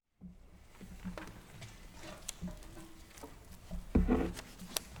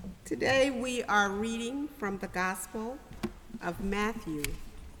Today we are reading from the Gospel of Matthew,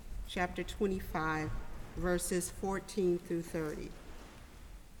 chapter 25, verses 14 through 30.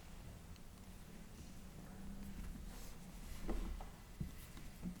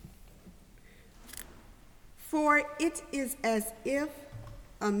 For it is as if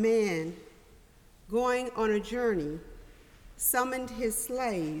a man going on a journey summoned his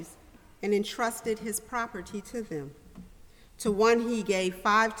slaves and entrusted his property to them. To one he gave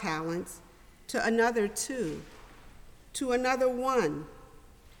 5 talents, to another 2, to another 1,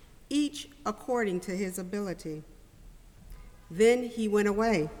 each according to his ability. Then he went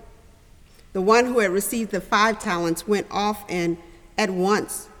away. The one who had received the 5 talents went off and at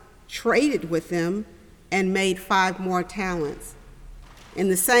once traded with them and made 5 more talents. In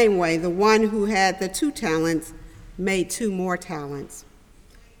the same way, the one who had the 2 talents made 2 more talents.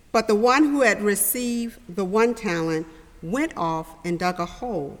 But the one who had received the 1 talent went off and dug a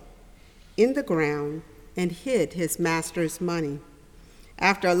hole in the ground and hid his master's money.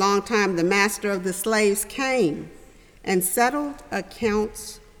 After a long time, the master of the slaves came and settled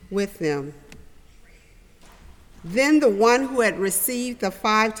accounts with them. Then the one who had received the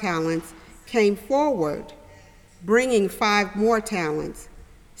 5 talents came forward, bringing 5 more talents,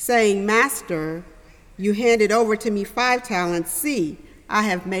 saying, "Master, you handed over to me 5 talents. See, I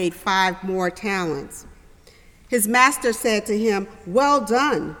have made 5 more talents." His master said to him, "Well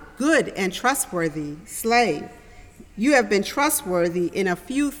done, good and trustworthy slave. You have been trustworthy in a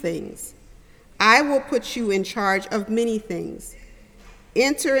few things. I will put you in charge of many things.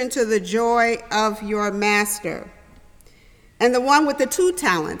 Enter into the joy of your master." And the one with the 2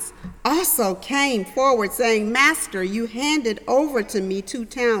 talents also came forward, saying, "Master, you handed over to me 2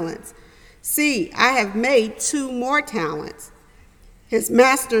 talents. See, I have made 2 more talents." His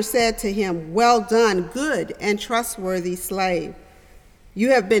master said to him, "Well done, good and trustworthy slave.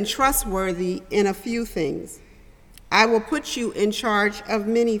 You have been trustworthy in a few things. I will put you in charge of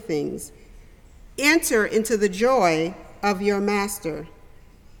many things. Enter into the joy of your master."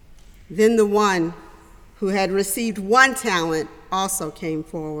 Then the one who had received 1 talent also came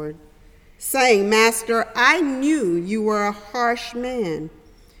forward, saying, "Master, I knew you were a harsh man,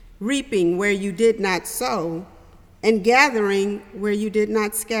 reaping where you did not sow, and gathering where you did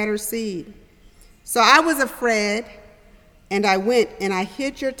not scatter seed. So I was afraid, and I went and I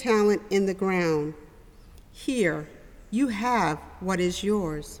hid your talent in the ground. Here, you have what is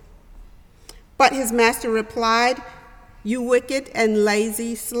yours." But his master replied, "You wicked and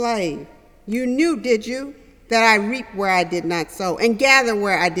lazy slave. You knew, did you, that I reap where I did not sow and gather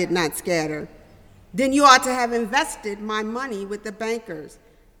where I did not scatter? Then you ought to have invested my money with the bankers,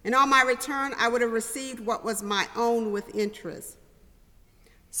 and on my return I would have received what was my own with interest.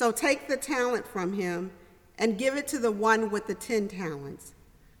 So take the talent from him and give it to the one with the 10 talents.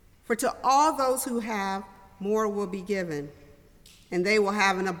 For to all those who have, more will be given, and they will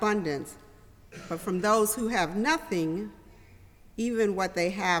have an abundance. But from those who have nothing, even what they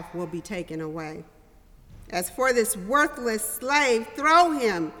have will be taken away. As for this worthless slave, throw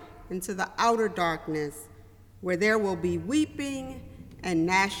him into the outer darkness, where there will be weeping and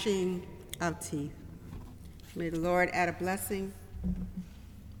gnashing of teeth." May the Lord add a blessing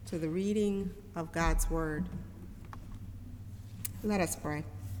to the reading of God's word. Let us pray.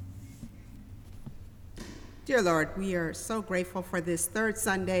 Dear Lord, we are so grateful for this 3rd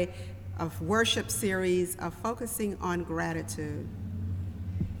Sunday of worship series of focusing on gratitude.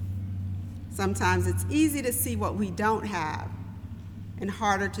 Sometimes it's easy to see what we don't have and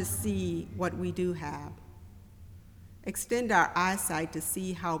harder to see what we do have. Extend our eyesight to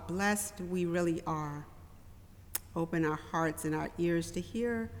see how blessed we really are. Open our hearts and our ears to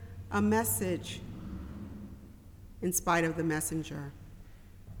hear a message in spite of the messenger.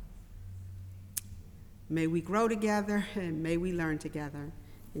 May we grow together and may we learn together.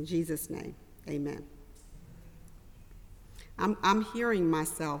 In Jesus' name, amen. I'm hearing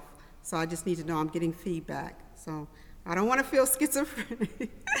myself, so I just need to know I'm getting feedback. So I don't want to feel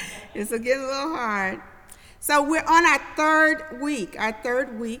schizophrenic. It's getting a little hard. So we're on our third week,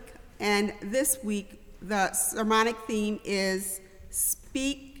 and this week the sermonic theme is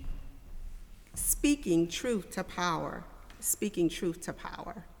speaking truth to power. Speaking truth to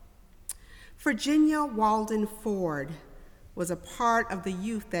power. Virginia Walden Ford was a part of the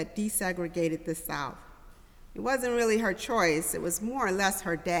youth that desegregated the South. It wasn't really her choice, it was more or less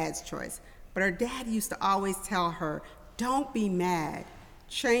her dad's choice. But her dad used to always tell her, "Don't be mad,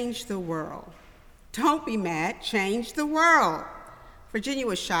 change the world. Don't be mad, change the world." Virginia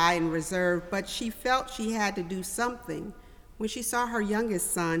was shy and reserved, but she felt she had to do something when she saw her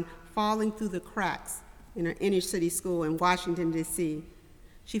youngest son falling through the cracks in an inner city school in Washington, D.C.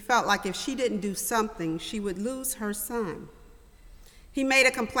 She felt like if she didn't do something, she would lose her son. He made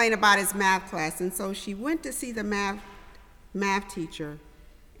a complaint about his math class, and so she went to see the math teacher.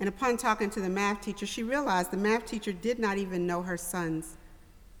 And upon talking to the math teacher, she realized the math teacher did not even know her son's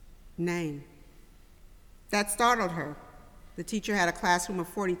name. That startled her. The teacher had a classroom of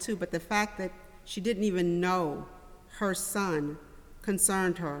 42, but the fact that she didn't even know her son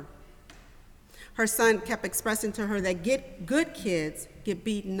concerned her. Her son kept expressing to her that good kids get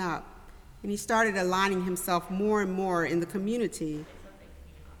beaten up, and he started aligning himself more and more in the community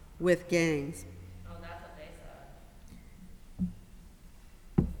with gangs. Oh, that's what they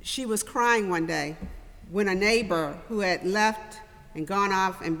said. She was crying one day when a neighbor who had left and gone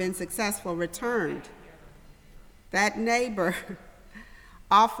off and been successful returned. That neighbor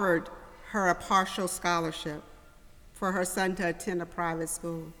offered her a partial scholarship for her son to attend a private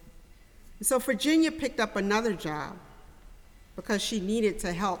school. And so Virginia picked up another job because she needed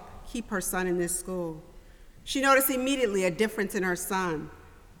to help keep her son in this school. She noticed immediately a difference in her son.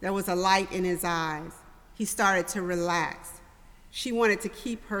 There was a light in his eyes. He started to relax. She wanted to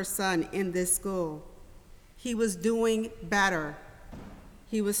keep her son in this school. He was doing better.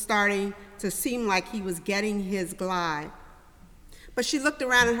 He was starting to seem like he was getting his glide. But she looked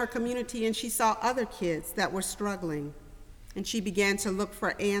around in her community and she saw other kids that were struggling, and she began to look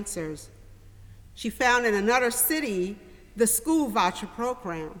for answers. She found in another city the school voucher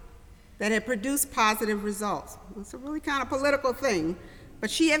program that had produced positive results. It's a really kind of political thing,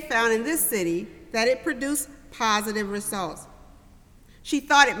 but she had found in this city that it produced positive results. She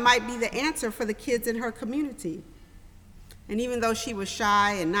thought it might be the answer for the kids in her community. And even though she was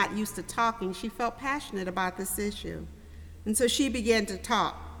shy and not used to talking, she felt passionate about this issue. And so she began to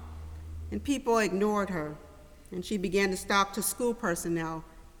talk, and people ignored her. And she began to talk to school personnel,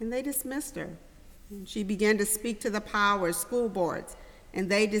 and they dismissed her. And she began to speak to the powers, school boards, and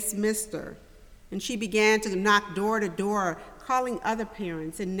they dismissed her. And she began to knock door to door, calling other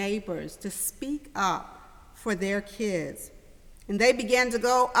parents and neighbors to speak up for their kids. And they began to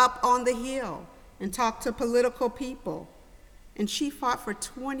go up on the Hill and talk to political people. And she fought for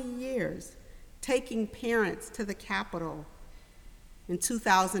 20 years, taking parents to the Capitol. In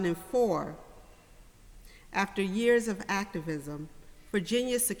 2004, after years of activism,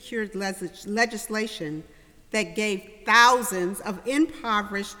 Virginia secured legislation that gave thousands of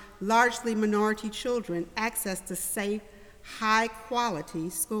impoverished, largely minority children access to safe, high-quality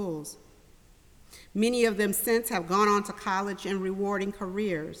schools. Many of them since have gone on to college and rewarding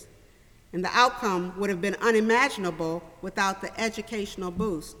careers, and the outcome would have been unimaginable without the educational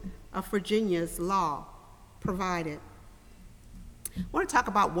boost of Virginia's law provided. I want to talk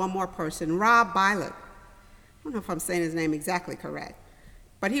about one more person, Rob Bilott. I don't know if I'm saying his name exactly correct,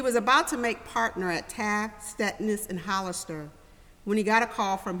 but he was about to make partner at Taft, Stetness, and Hollister when he got a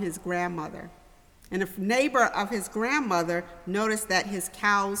call from his grandmother. And a neighbor of his grandmother noticed that his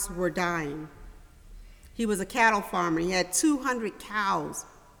cows were dying. He was a cattle farmer. He had 200 cows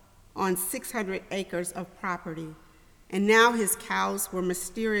on 600 acres of property, and now his cows were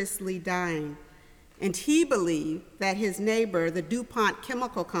mysteriously dying. And he believed that his neighbor, the DuPont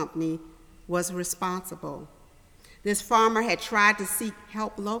Chemical Company, was responsible. This farmer had tried to seek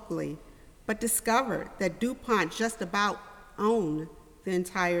help locally, but discovered that DuPont just about owned the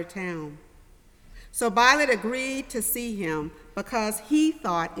entire town. So Bilott agreed to see him because he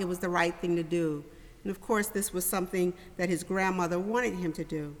thought it was the right thing to do. And of course, this was something that his grandmother wanted him to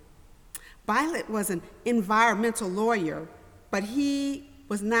do. Bilott was an environmental lawyer, but he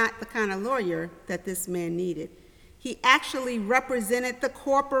was not the kind of lawyer that this man needed. He actually represented the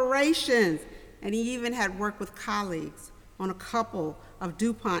corporations, and he even had worked with colleagues on a couple of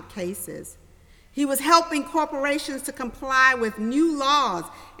DuPont cases. He was helping corporations to comply with new laws,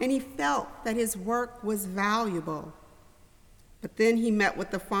 and he felt that his work was valuable. But then he met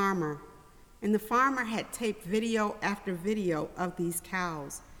with the farmer, and the farmer had taped video after video of these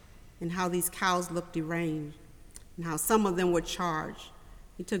cows and how these cows looked deranged and how some of them were charged.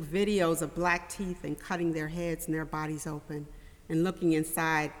 He took videos of black teeth and cutting their heads and their bodies open and looking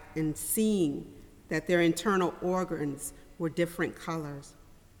inside and seeing that their internal organs were different colors.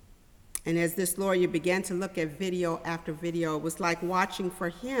 And as this lawyer began to look at video after video, it was like watching for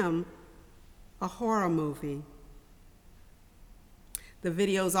him a horror movie. The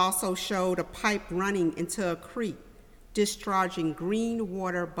videos also showed a pipe running into a creek, discharging green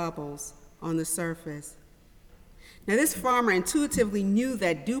water bubbles on the surface. Now, this farmer intuitively knew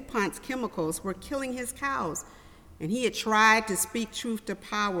that DuPont's chemicals were killing his cows, and he had tried to speak truth to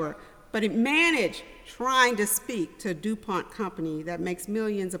power, but it managed trying to speak to a DuPont company that makes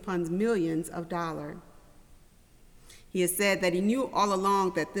millions upon millions of dollars. He has said that he knew all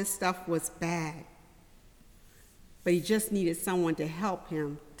along that this stuff was bad, but he just needed someone to help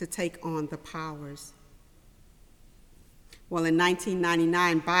him to take on the powers. Well, in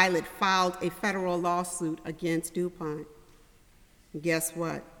 1999, Bylot filed a federal lawsuit against DuPont. And guess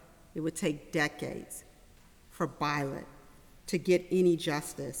what? It would take decades for Bylot to get any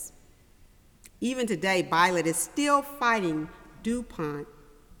justice. Even today, Bylot is still fighting DuPont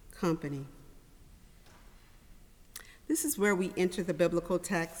Company. This is where we enter the biblical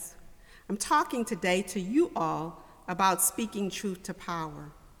text. I'm talking today to you all about speaking truth to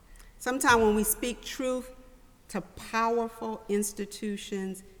power. Sometimes when we speak truth to powerful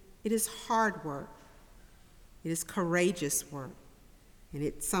institutions, it is hard work. It is courageous work. And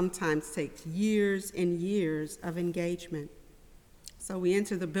it sometimes takes years and years of engagement. So we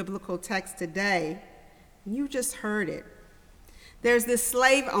enter the biblical text today, and you just heard it. There's this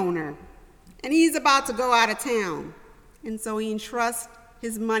slave owner, and he's about to go out of town. And so he entrusts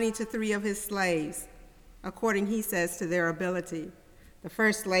his money to 3 of his slaves, according, he says, to their ability. The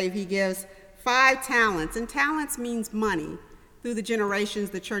first slave he gives 5 talents, and talents means money. Through the generations,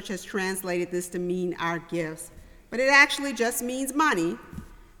 the church has translated this to mean our gifts, but it actually just means money.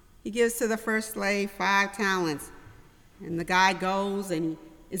 He gives to the first slave 5 talents, and the guy goes and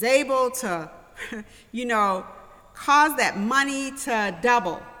he is able to, cause that money to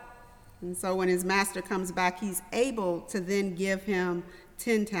double. And so when his master comes back, he's able to then give him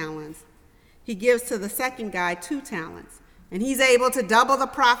 10 talents. He gives to the second guy 2 talents, and he's able to double the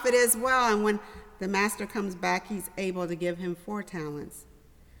profit as well. And when the master comes back, he's able to give him 4 talents.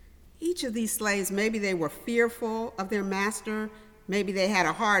 Each of these slaves, maybe they were fearful of their master, maybe they had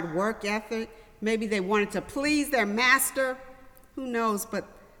a hard work ethic, maybe they wanted to please their master, who knows, but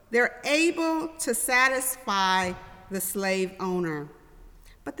they're able to satisfy the slave owner.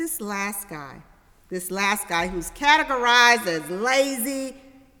 But this last guy who's categorized as lazy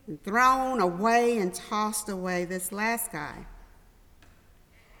and thrown away and tossed away, this last guy,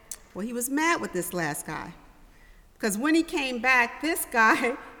 well, he was mad with this last guy, because when he came back, this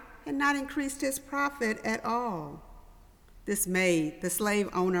guy had not increased his profit at all. This made the slave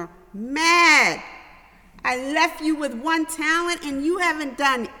owner mad. I left you with 1 talent and you haven't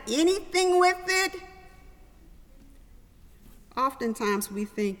done anything with it? Oftentimes we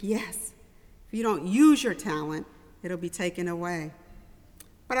think, yes, if you don't use your talent, it'll be taken away.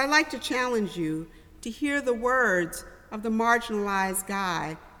 But I'd like to challenge you to hear the words of the marginalized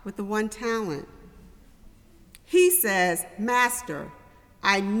guy with the 1 talent. He says, "Master,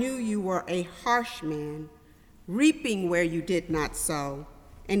 I knew you were a harsh man, reaping where you did not sow,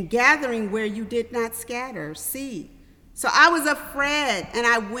 and gathering where you did not scatter seed. So I was afraid, and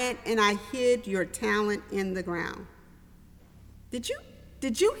I went and I hid your talent in the ground."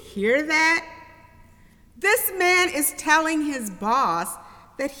 Did you hear that? This man is telling his boss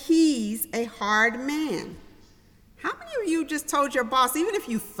that he's a hard man. How many of you just told your boss, even if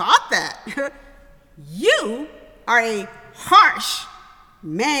you thought that, you are a harsh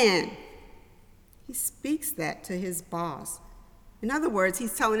man? He speaks that to his boss. In other words,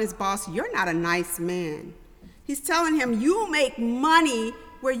 he's telling his boss, you're not a nice man. He's telling him, you make money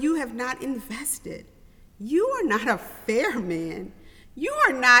where you have not invested. You are not a fair man. You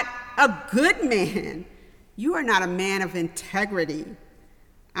are not a good man. You are not a man of integrity.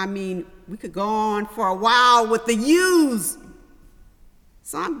 I mean, we could go on for a while with the yous.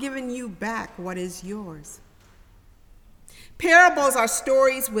 So I'm giving you back what is yours. Parables are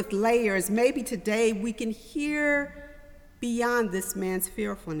stories with layers. Maybe today we can hear beyond this man's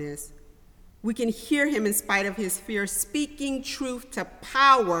fearfulness. We can hear him in spite of his fear, speaking truth to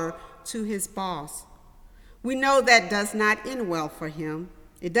power to his boss. We know that does not end well for him.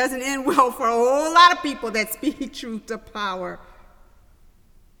 It doesn't end well for a whole lot of people that speak truth to power.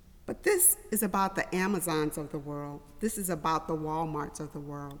 But this is about the Amazons of the world. This is about the Walmarts of the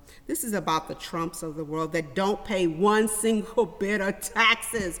world. This is about the Trumps of the world that don't pay 1 single bit of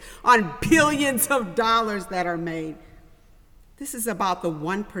taxes on billions of dollars that are made. This is about the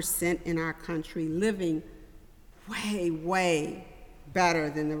 1% in our country living way, way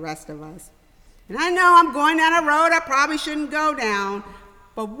better than the rest of us. And I know I'm going down a road I probably shouldn't go down,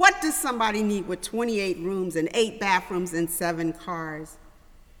 but what does somebody need with 28 rooms and 8 bathrooms and 7 cars?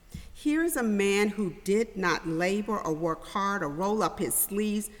 Here's a man who did not labor or work hard or roll up his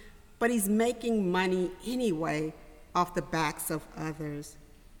sleeves, but he's making money anyway off the backs of others.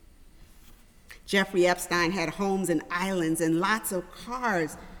 Jeffrey Epstein had homes and islands and lots of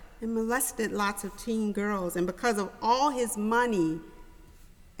cars and molested lots of teen girls. And because of all his money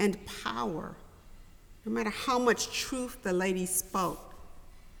and power, no matter how much truth the lady spoke,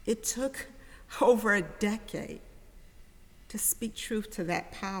 it took over a decade to speak truth to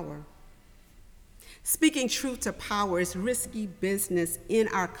that power. Speaking truth to power is risky business in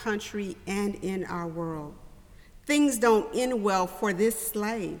our country and in our world. Things don't end well for this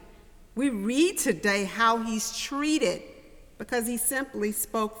slave. We read today how he's treated because he simply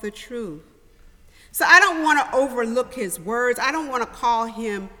spoke the truth. So I don't want to overlook his words. I don't want to call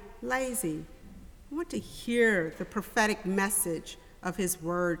him lazy. I want to hear the prophetic message of his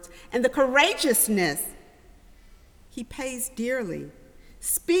words and the courageousness. He pays dearly.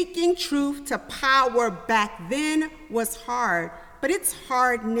 Speaking truth to power back then was hard, but it's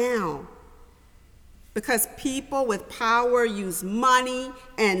hard now because people with power use money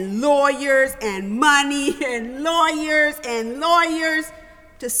and lawyers and money and lawyers and lawyers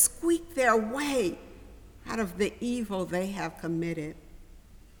to squeak their way out of the evil they have committed.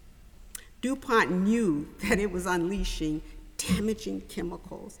 DuPont knew that it was unleashing damaging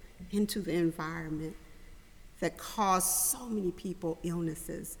chemicals into the environment that caused so many people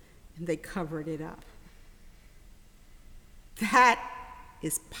illnesses, and they covered it up. That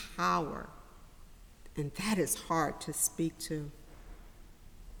is power, and that is hard to speak to.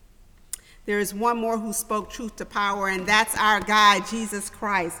 There is one more who spoke truth to power, and that's our guy, Jesus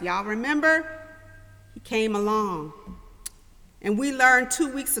Christ. Y'all remember? He came along. And we learned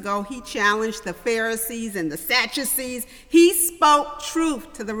 2 weeks ago, he challenged the Pharisees and the Sadducees. He spoke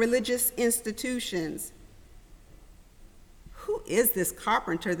truth to the religious institutions. Who is this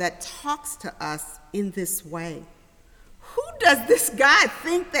carpenter that talks to us in this way? Who does this guy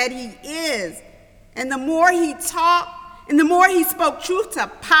think that he is? And the more he talked and the more he spoke truth to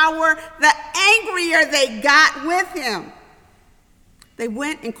power, the angrier they got with him. They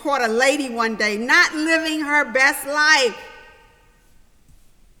went and caught a lady one day not living her best life.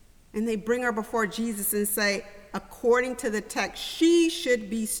 And they bring her before Jesus and say, according to the text, she should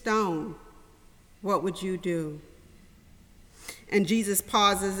be stoned. What would you do? And Jesus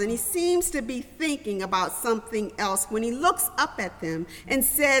pauses, and he seems to be thinking about something else when he looks up at them and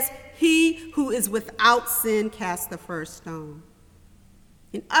says, he who is without sin cast the first stone.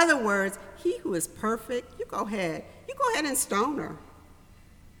 In other words, he who is perfect, you go ahead and stone her.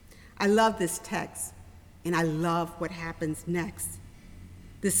 I love this text, and I love what happens next.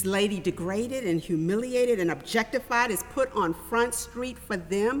 This lady, degraded and humiliated and objectified, is put on Front Street for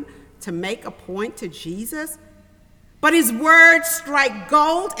them to make a point to Jesus. But his words strike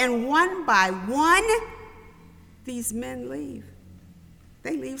gold, and one by one, these men leave.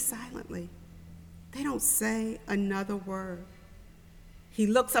 They leave silently. They don't say another word. He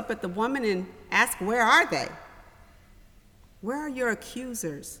looks up at the woman and asks, where are they? Where are your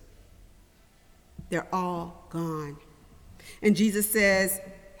accusers? They're all gone. And Jesus says,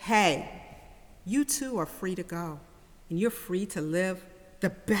 hey, you too are free to go, and you're free to live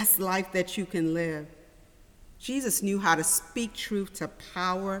the best life that you can live. Jesus knew how to speak truth to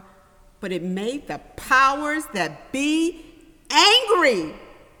power, but it made the powers that be angry.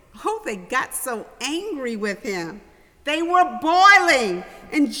 Oh, they got so angry with him. They were boiling,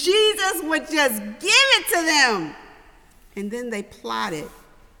 and Jesus would just give it to them. And then they plotted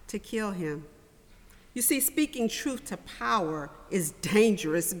to kill him. You see, speaking truth to power is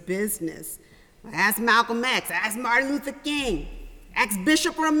dangerous business. Ask Malcolm X, ask Martin Luther King, ask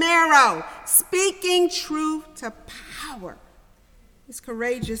Bishop Romero. Speaking truth to power is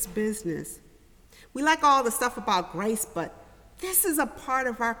courageous business. We like all the stuff about grace, but this is a part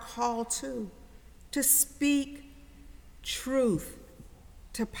of our call too, to speak truth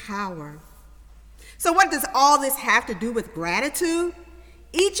to power. So what does all this have to do with gratitude?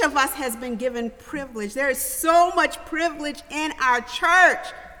 Each of us has been given privilege. There is so much privilege in our church,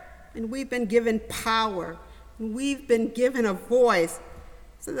 and we've been given power, and we've been given a voice.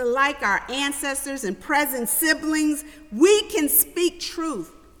 So that like our ancestors and present siblings, we can speak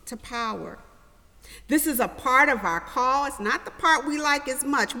truth to power. This is a part of our call. It's not the part we like as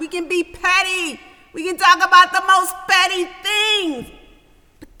much. We can be petty. We can talk about the most petty things.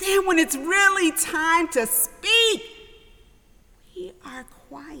 But then when it's really time to speak, we are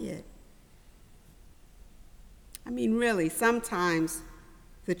quiet. I mean, really, sometimes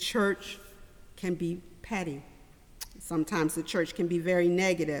the church can be petty. Sometimes the church can be very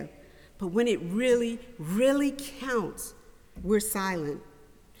negative. But when it really, really counts, we're silent.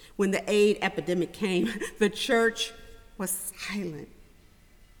 When the AIDS epidemic came, the church was silent.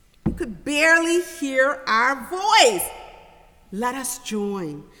 You could barely hear our voice. Let us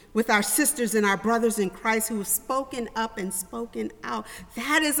join with our sisters and our brothers in Christ who have spoken up and spoken out.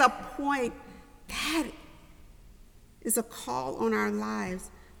 That is a point. That is a call on our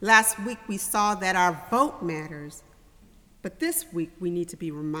lives. Last week we saw that our vote matters. But this week we need to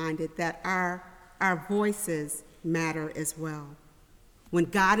be reminded that our voices matter as well. When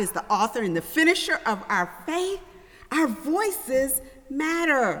God is the author and the finisher of our faith, our voices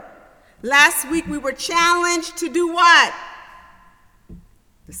matter. Last week we were challenged to do what?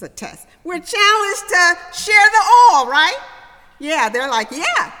 It's a test. We're challenged to share the all, right? Yeah, they're like,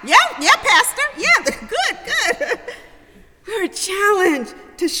 yeah, Pastor. Yeah, good. We're challenged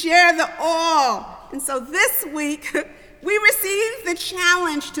to share the all. And so this week, we received the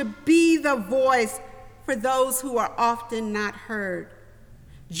challenge to be the voice for those who are often not heard.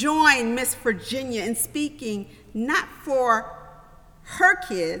 Join Miss Virginia in speaking not for her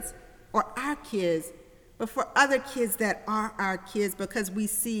kids or our kids, but for other kids that are our kids, because we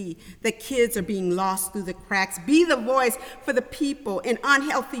see that kids are being lost through the cracks. Be the voice for the people in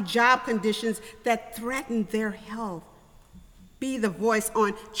unhealthy job conditions that threaten their health. Be the voice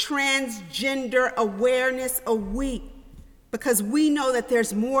on Transgender Awareness Week, because we know that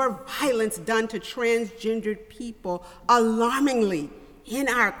there's more violence done to transgendered people alarmingly in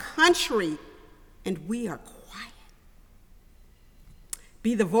our country, and we are quiet.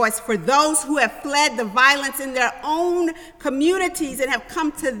 Be the voice for those who have fled the violence in their own communities and have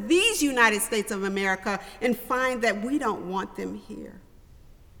come to these United States of America and find that we don't want them here.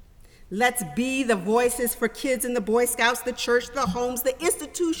 Let's be the voices for kids in the Boy Scouts, the church, the homes, the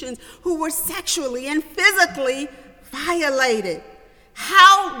institutions who were sexually and physically violated.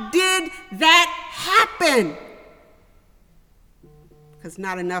 How did that happen? Because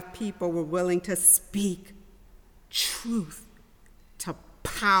not enough people were willing to speak truth to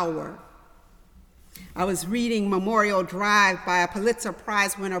power. I was reading Memorial Drive by a Pulitzer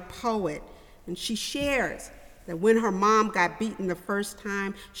Prize winner poet, and she shares that when her mom got beaten the first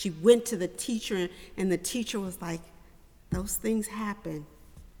time, she went to the teacher, and the teacher was like, those things happen.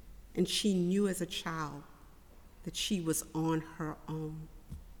 And she knew as a child that she was on her own.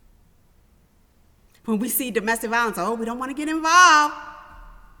 When we see domestic violence, oh, we don't want to get involved.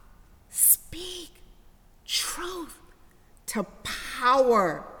 Speak truth to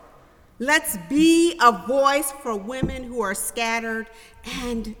power. Let's be a voice for women who are scattered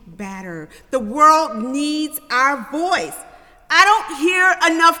and battered. The world needs our voice. I don't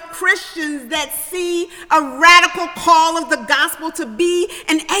hear enough Christians that see a radical call of the gospel to be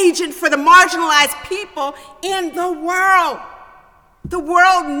an agent for the marginalized people in the world. The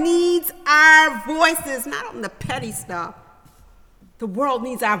world needs our voices, not on the petty stuff. The world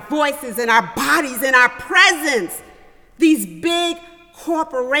needs our voices and our bodies and our presence. These big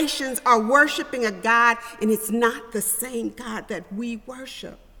corporations are worshiping a God, and it's not the same God that we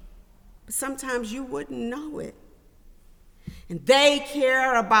worship. But sometimes you wouldn't know it. And they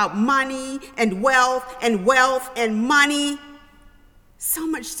care about money and wealth and money, so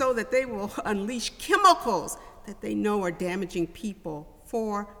much so that they will unleash chemicals that they know are damaging people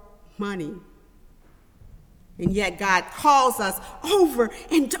for money. And yet God calls us over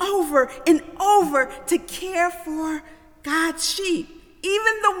and over and over to care for God's sheep,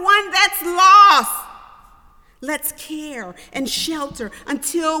 even the one that's lost. Let's care and shelter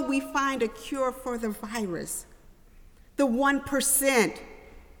until we find a cure for the virus. The 1%.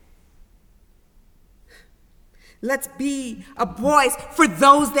 Let's be a voice for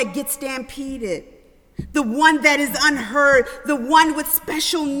those that get stampeded. The one that is unheard, the one with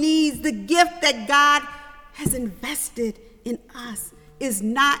special needs. The gift that God has invested in us is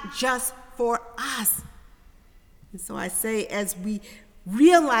not just for us. And so I say, as we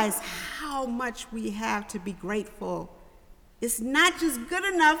realize how much we have to be grateful, it's not just good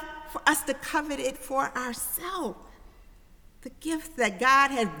enough for us to covet it for ourselves. The gifts that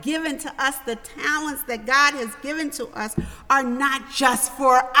God has given to us, the talents that God has given to us, are not just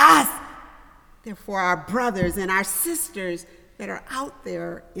for us. They're for our brothers and our sisters that are out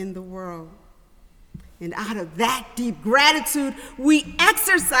there in the world. And out of that deep gratitude, we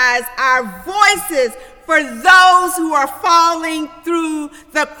exercise our voices for those who are falling through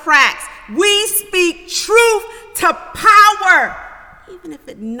the cracks. We speak truth to power, even if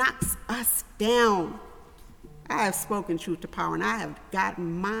it knocks us down. I have spoken truth to power, and I have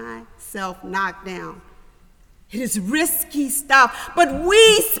gotten myself knocked down. It is risky stuff, but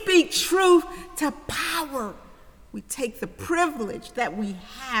we speak truth to power. We take the privilege that we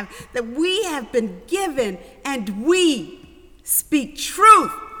have been given, and we speak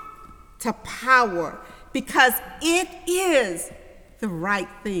truth to power because it is the right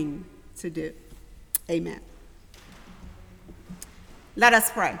thing to do. Amen. Let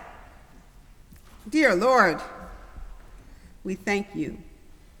us pray. Dear Lord, we thank you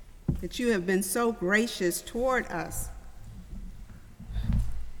that you have been so gracious toward us.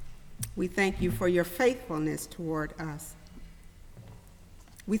 We thank you for your faithfulness toward us.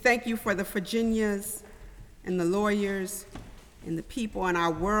 We thank you for the Virginias and the lawyers and the people in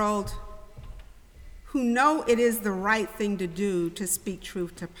our world who know it is the right thing to do to speak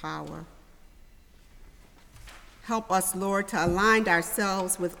truth to power. Help us, Lord, to align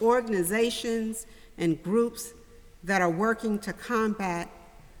ourselves with organizations and groups that are working to combat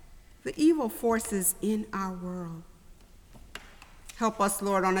the evil forces in our world. Help us,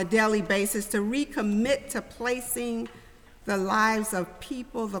 Lord, on a daily basis to recommit to placing the lives of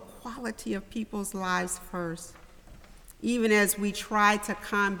people, the quality of people's lives first, even as we try to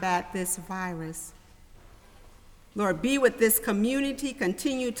combat this virus. Lord, be with this community,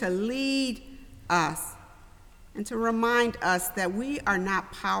 continue to lead us, and to remind us that we are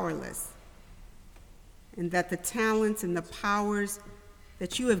not powerless, and that the talents and the powers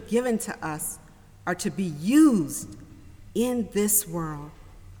that you have given to us are to be used in this world.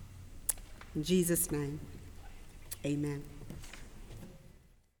 In Jesus' name, amen.